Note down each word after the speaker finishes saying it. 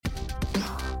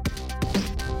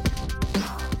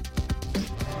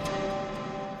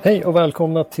Hej och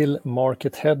välkomna till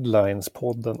Market Headlines,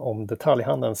 podden om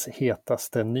detaljhandelns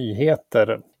hetaste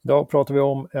nyheter. Idag pratar vi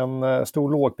om en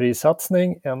stor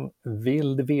lågprissatsning, en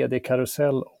vild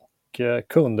vd-karusell och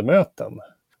kundmöten.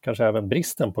 Kanske även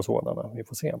bristen på sådana, vi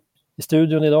får se. I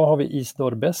studion idag har vi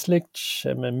Isidor Beslic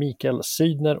med Mikael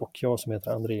Sydner och jag som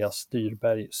heter Andreas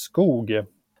Dyrberg Skog.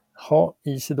 Ja,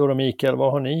 Isidor och Mikael,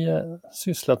 vad har ni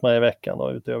sysslat med i veckan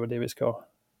då, utöver det vi ska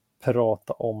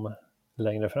prata om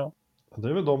längre fram? Det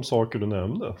är väl de saker du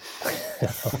nämnde.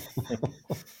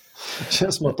 Det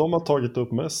känns som att de har tagit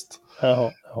upp mest.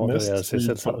 Jaha, Mest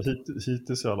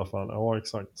hittills i alla fall. Ja,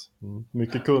 exakt.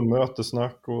 Mycket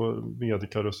kundmötesnack och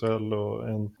vd-karusell och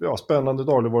en spännande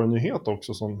dagligvarunyhet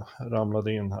också som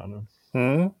ramlade in här nu.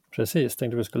 Precis,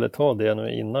 tänkte vi skulle ta det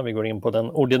nu innan vi går in på den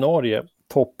ordinarie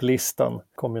topplistan.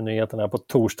 Kom ju nyheten här på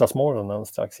torsdagsmorgonen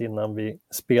strax innan vi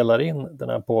spelar in den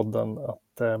här podden att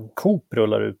Coop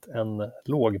rullar ut en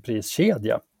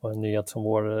lågpriskedja. Och en nyhet som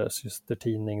vår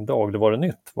systertidning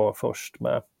Dagligvarunytt var först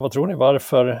med. Vad tror ni,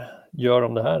 varför gör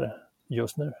de det här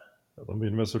just nu? De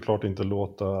vill väl såklart inte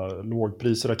låta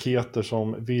lågprisraketer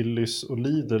som Willys och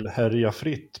Lidl härja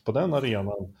fritt på den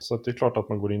arenan. Så att det är klart att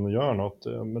man går in och gör något.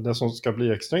 Men det som ska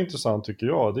bli extra intressant tycker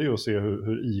jag, det är att se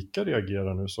hur ICA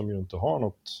reagerar nu som ju inte har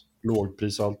något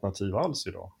lågprisalternativ alls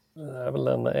idag. Det är väl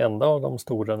den enda av de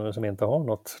stora nu som inte har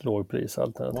något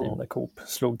lågprisalternativ när Coop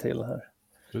slog till här.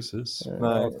 Precis.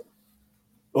 Nej.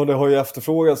 Och det har ju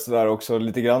efterfrågats där också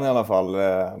lite grann i alla fall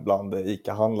bland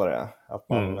ICA-handlare. Att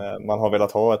man har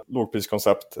velat ha ett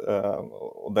lågpriskoncept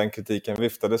och den kritiken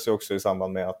viftades ju också i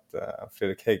samband med att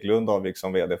Fredrik Hägglund avgick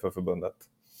som vd för förbundet.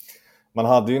 Man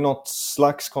hade ju något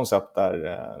slags koncept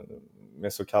där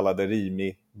med så kallade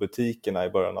Rimi-butikerna i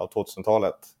början av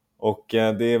 2000-talet. Och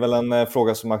det är väl en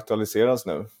fråga som aktualiseras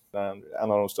nu.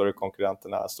 En av de större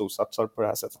konkurrenterna storsatsar på det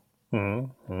här sättet.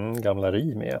 Gamla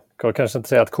Rimi. Jag kan kanske inte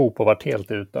säga att Coop har varit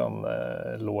helt utan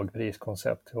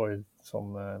lågpriskoncept. Det var ju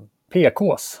som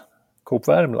PKs. Coop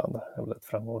Värmland är väl ett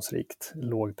framgångsrikt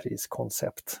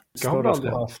lågpriskoncept. Jag har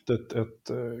aldrig haft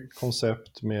ett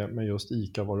koncept med just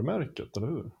ICA-varumärket, eller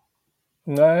hur?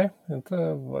 Nej, inte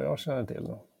vad jag känner till.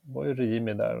 Det var ju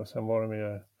Rimi där och sen var de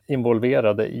ju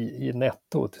involverade i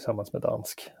Netto tillsammans med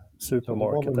dansk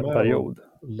supermarket en period.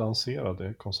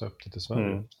 Lanserade konceptet i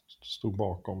Sverige, stod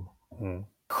bakom.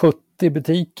 70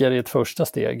 butiker i ett första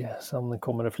steg, sen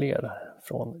kommer det fler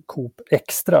från Coop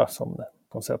Extra som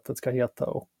konceptet ska heta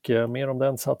och mer om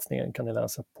den satsningen kan ni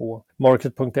läsa på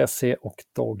market.se och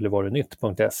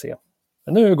dagligvarunytt.se.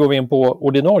 Men nu går vi in på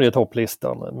ordinarie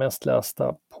topplistan, mest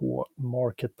lästa på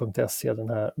market.se den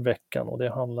här veckan och det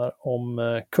handlar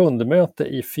om kundmöte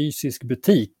i fysisk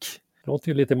butik. Det låter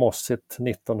ju lite mossigt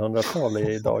 1900-tal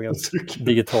i dagens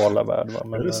digitala värld. Va?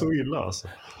 Men, är det så illa alltså?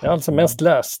 Jag är alltså mest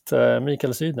läst.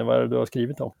 Mikael Sydner, vad är det du har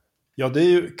skrivit om? Ja, det är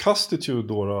ju Castitude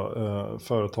då,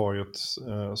 företaget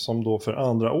som då för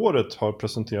andra året har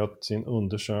presenterat sin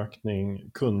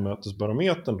undersökning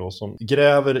Kundmötesbarometern då, som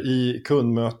gräver i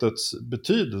kundmötets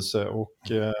betydelse och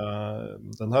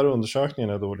den här undersökningen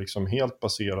är då liksom helt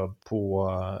baserad på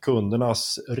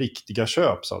kundernas riktiga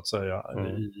köp så att säga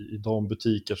i de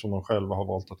butiker som de själva har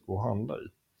valt att gå och handla i.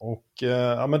 Och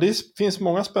men det finns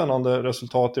många spännande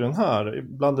resultat i den här.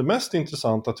 Bland det mest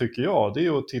intressanta tycker jag, det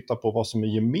är att titta på vad som är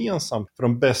gemensamt för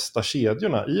de bästa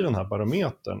kedjorna i den här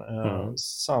barometern.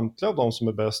 Samtliga av de som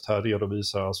är bäst här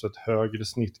redovisar alltså ett högre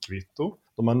snittkvitto.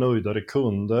 De har nöjdare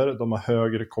kunder, de har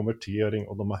högre konvertering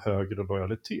och de har högre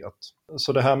lojalitet.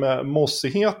 Så det här med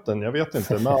mossigheten, jag vet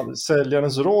inte, men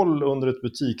säljarens roll under ett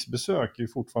butiksbesök är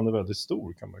fortfarande väldigt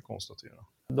stor kan man konstatera.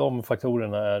 De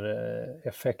faktorerna är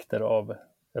effekter av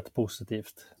ett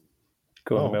positivt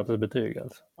kundmötesbetyg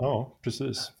alltså. Ja,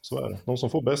 precis. Så är det. De som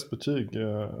får bäst betyg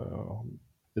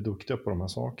är duktiga på de här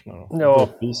sakerna. Då. Ja.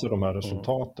 Uppvisar de här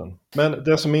resultaten. Men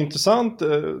det som är intressant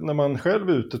när man själv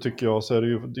är ute tycker jag så är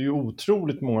det är ju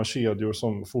otroligt många kedjor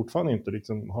som fortfarande inte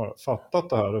liksom har fattat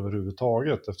det här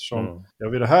överhuvudtaget. Eftersom jag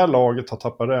vid det här laget har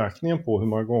tappat räkningen på hur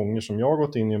många gånger som jag har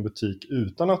gått in i en butik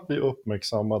utan att bli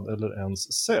uppmärksammad eller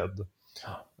ens sedd.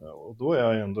 Och då är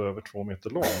jag ändå över 2 meter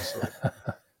lång så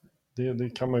det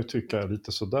kan man ju tycka är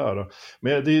lite sådär.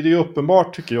 Men det är ju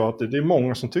uppenbart tycker jag att det är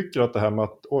många som tycker att det här med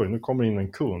att oj nu kommer in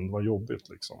en kund, vad jobbigt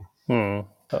liksom.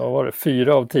 Ja,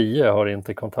 4 av 10 har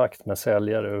inte kontakt med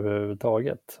säljare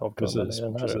överhuvudtaget av kunderna i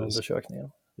den här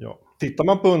undersökningen. Ja. Tittar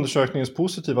man på undersökningens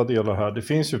positiva delar här, det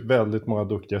finns ju väldigt många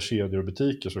duktiga kedjor och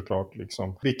butiker såklart.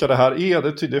 Liksom. Vilka det här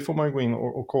är, det får man gå in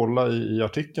och kolla i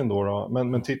artikeln då.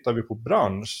 Men tittar vi på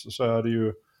bransch så är det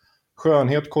ju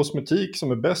skönhet, kosmetik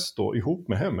som är bäst då ihop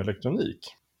med hemelektronik.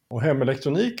 Och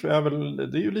hemelektronik det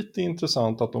är ju lite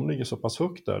intressant att de ligger så pass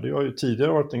högt där. Det har ju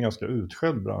tidigare varit en ganska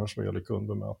utskälld bransch vad gäller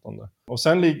kundbemötande. Och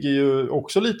sen ligger ju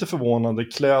också lite förvånande,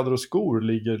 kläder och skor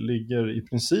ligger i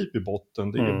princip i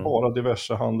botten. Det är bara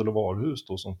diverse handel och varuhus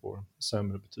då som får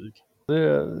sämre betyg.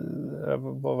 Det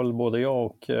var väl både jag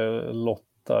och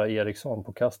Lotta Eriksson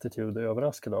på Castitude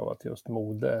överraskade av att just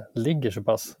mode ligger så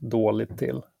pass dåligt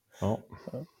till. Ja,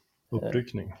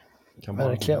 uppryckning.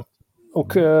 Verkligen.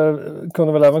 Och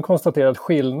kunde väl även konstatera att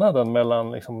skillnaden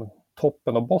mellan liksom,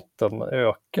 toppen och botten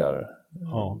ökar.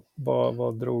 Ja.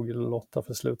 Vad drog Lotta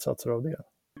för slutsatser av det?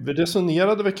 Vi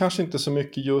resonerade väl kanske inte så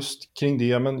mycket just kring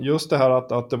det, men just det här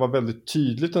att det var väldigt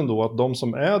tydligt ändå att de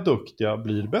som är duktiga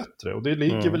blir bättre. Och det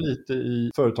ligger väl lite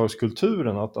i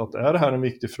företagskulturen att är det här en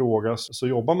viktig fråga så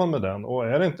jobbar man med den. Och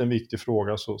är det inte en viktig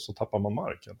fråga så tappar man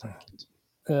mark helt enkelt.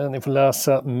 Ni får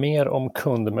läsa mer om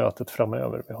kundmötet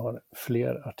framöver. Vi har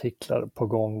fler artiklar på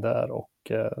gång där och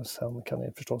sen kan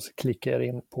ni förstås klicka er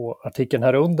in på artikeln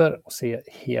här under och se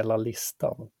hela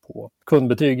listan på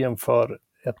kundbetygen för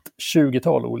ett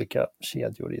 20-tal olika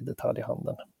kedjor i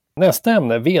detaljhandeln. Nästa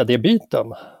ämne,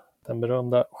 vd-byten. Den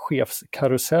berömda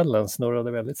chefskarusellen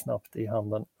snurrade väldigt snabbt i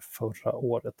handeln förra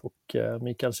året. Och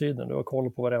Mikael Sydner, du har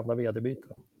koll på varenda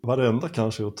vd-byte. Varenda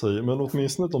kanske att ta i, men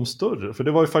åtminstone de större. För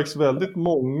det var ju faktiskt väldigt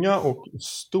många och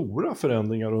stora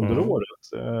förändringar under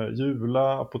året.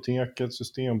 Jula, Apoteket,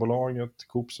 Systembolaget,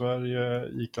 Coop Sverige,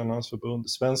 ICA-Handlarnas förbund,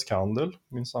 Svensk Handel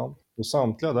minsann. Och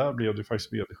samtliga där blev det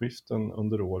faktiskt vd-skiften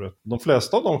under året. De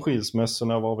flesta av de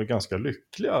skilsmässorna var väl ganska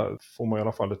lyckliga, får man i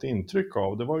alla fall ett intryck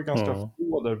av. Det var ju ganska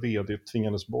få där vd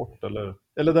tvingades bort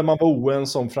eller där man var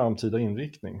oense om framtida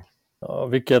inriktning. Ja,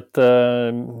 vilket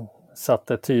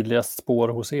satte tydligast spår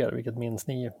hos er? Vilket minns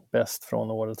ni bäst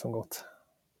från året som gått?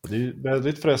 Det är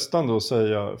väldigt frestande att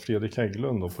säga Fredrik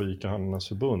Hägglund då på ICA-Handlarnas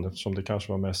förbund eftersom det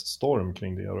kanske var mest storm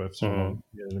kring det och eftersom man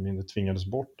mer eller mindre tvingades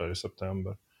bort där i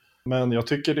september. Men jag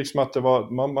tycker liksom att det var,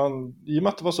 i och med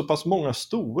att det var så pass många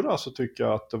stora så tycker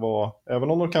jag att det var,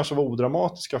 även om de kanske var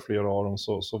odramatiska flera av dem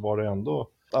så var det ändå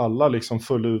alla liksom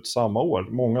föll ut samma år.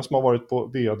 Många som har varit på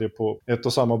vd på ett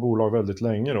och samma bolag väldigt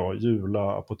länge då,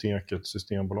 Jula, Apoteket,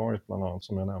 Systembolaget bland annat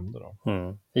som jag nämnde då.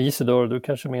 Isidor, du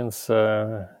kanske minns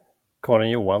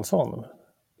Karin Johansson?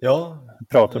 Ja.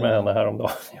 Pratade med henne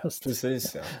häromdagen just.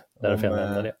 Precis, ja. Därför jag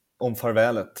nämnde det. Om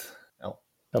farvälet. Ja.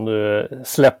 Kan du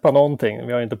släppa någonting?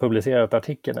 Vi har inte publicerat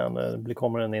artikeln än. Det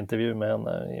kommer en intervju med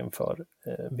henne inför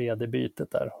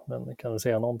vd-bytet där. Men kan du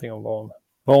säga någonting om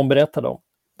vad hon berättade om?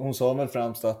 Hon sa väl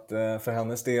främst att för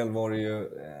hennes del var det ju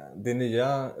det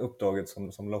nya uppdraget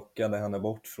som lockade henne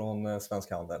bort från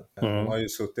Svensk Handel. Hon har ju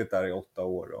suttit där i 8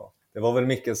 år och det var väl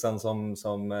Mikkelsen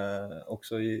som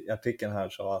också i artikeln här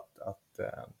sa att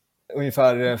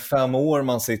ungefär 5 år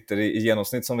man sitter i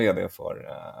genomsnitt som vd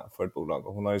för ett bolag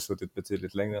och hon har ju suttit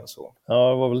betydligt längre än så. Ja,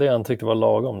 det var väl det han tyckte var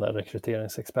lagom där,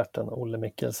 rekryteringsexperten Olle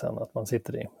Mikkelsen, att man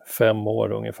sitter i 5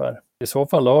 år ungefär. I så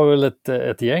fall har vi väl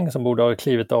ett gäng som borde ha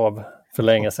klivit av för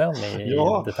länge sedan i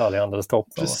detaljhandelstopp.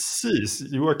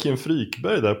 Precis, Joakim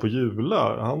Frykberg där på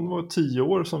Jula, han var 10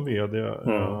 år som vd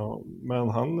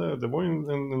men det var ju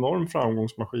en enorm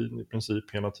framgångsmaskin i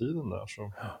princip hela tiden där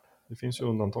så det finns ju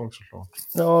undantag såklart.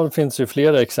 Ja, det finns ju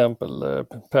flera exempel.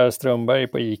 Per Strömberg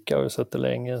på ICA har ju suttit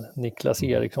länge, Niklas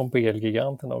Eriksson på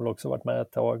Elgiganten har väl också varit med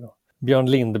ett tag. Björn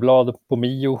Lindblad på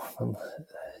Mio, men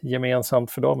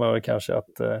gemensamt för dem är det kanske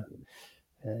att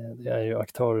det är ju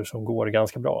aktörer som går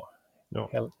ganska bra.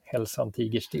 Ja. Hälsan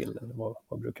tiger still, eller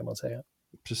vad brukar man säga?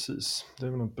 Precis, det är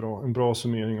väl en bra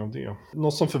summering av det.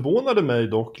 Något som förvånade mig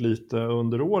dock lite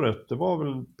under året, det var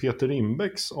väl Peter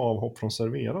Rimbecks avhopp från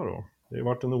Servera då. Det har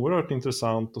varit en oerhört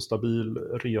intressant och stabil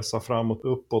resa framåt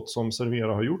uppåt som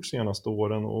Servera har gjort senaste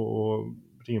åren och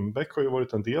Rimbeck har ju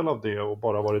varit en del av det och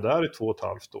bara varit där i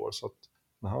 2,5 år så att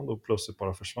när han då plötsligt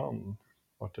bara försvann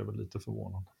var det väl lite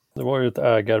förvånande. Det var ju ett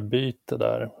ägarbyte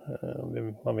där.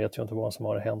 Man vet ju inte vad som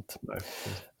har hänt. Nej,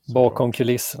 bakom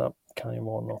kulisserna kan ju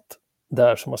vara något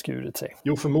där som har skurit sig.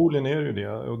 Jo, förmodligen är det ju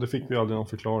det. Och det fick vi aldrig någon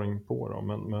förklaring på då.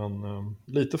 Men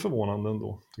lite förvånande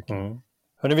ändå, tycker jag.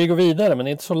 Hörrni, vi går vidare, men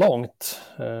inte så långt.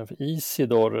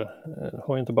 Isidor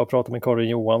har ju inte bara pratat med Karin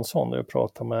Johansson. Du har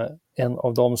pratat med en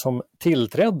av dem som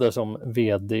tillträdde som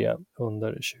vd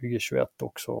under 2021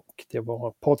 också. Och det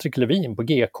var Patrik Levin på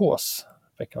GKs.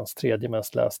 Veckans 3:e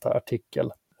mest lästa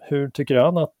artikel. Hur tycker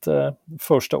han att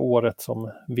första året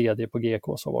som vd på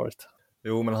GKs har varit?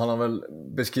 Jo, men han har väl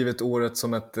beskrivit året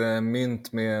som ett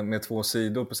mynt med 2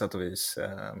 sidor på sätt och vis.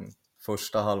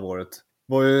 Första halvåret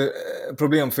var ju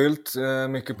problemfyllt,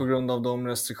 mycket på grund av de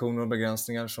restriktioner och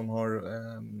begränsningar som har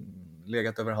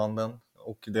legat över handeln.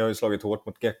 Och det har ju slagit hårt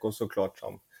mot Gekko såklart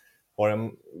som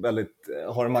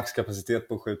har en maxkapacitet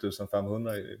på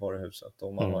 7500 i varuhuset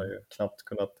och man har ju knappt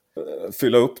kunnat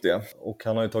fylla upp det. Och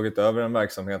han har ju tagit över en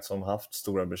verksamhet som haft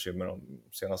stora bekymmer de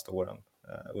senaste åren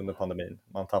under pandemin.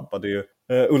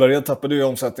 Ullared tappade ju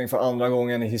omsättning för andra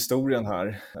gången i historien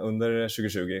här under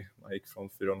 2020. Man gick från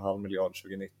 4,5 miljarder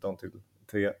 2019 till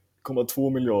 3,2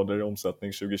 miljarder i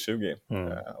omsättning 2020.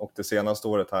 Och det senaste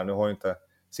året här, nu har ju inte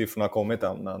siffrorna kommit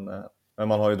än, men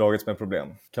man har ju dragits med problem,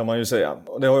 kan man ju säga.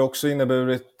 Och det har ju också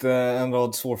inneburit en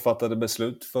rad svårfattade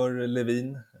beslut för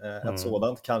Levin. Ett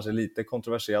sådant, kanske lite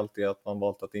kontroversiellt, är att man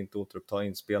valt att inte återuppta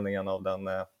inspelningen av den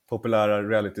populära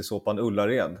reality-såpan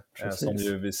Ullared. Som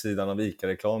ju vid sidan av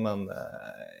ICA-reklamen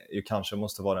ju kanske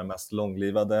måste vara den mest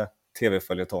långlivade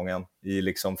tv-följetongen i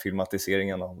liksom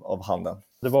filmatiseringen av handeln.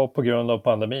 Det var på grund av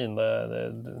pandemin.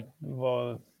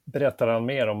 Berättar han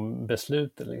mer om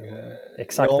beslutet?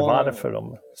 Exakt varför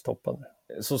de stoppade?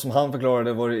 Så som han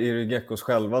förklarade var det Erik Geckos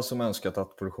själva som önskat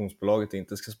att produktionsbolaget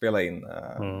inte ska spela in.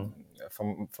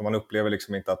 För man upplever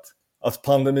liksom inte att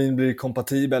pandemin blir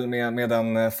kompatibel med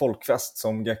den folkfest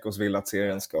som Geckos vill att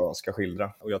serien ska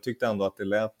skildra. Och jag tyckte ändå att det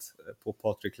lät på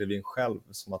Patrik Levin själv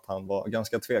som att han var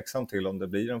ganska tveksam till om det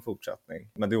blir en fortsättning.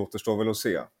 Men det återstår väl att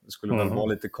se. Det skulle väl vara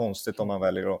lite konstigt om man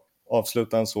väljer att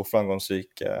avsluta en så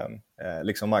framgångsrik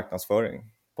liksom marknadsföring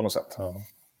på något sätt. Ja.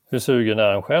 Hur sugen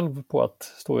är han själv på att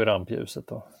stå i rampljuset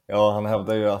då? Ja, han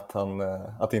hävdar ju att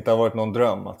det inte har varit någon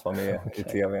dröm att vara med i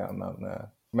tv,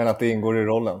 men att det ingår i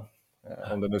rollen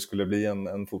om det nu skulle bli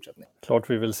en fortsättning. Klart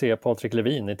vi vill se Patrik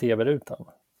Levin i tv-rutan.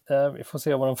 Vi får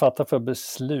se vad de fattar för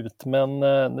beslut, men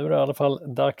nu är det i alla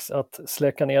fall dags att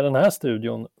släcka ner den här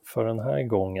studion för den här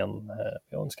gången.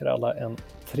 Jag önskar alla en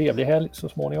trevlig helg så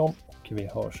småningom och vi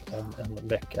hörs om en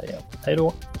vecka igen. Hej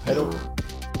då! Hej då!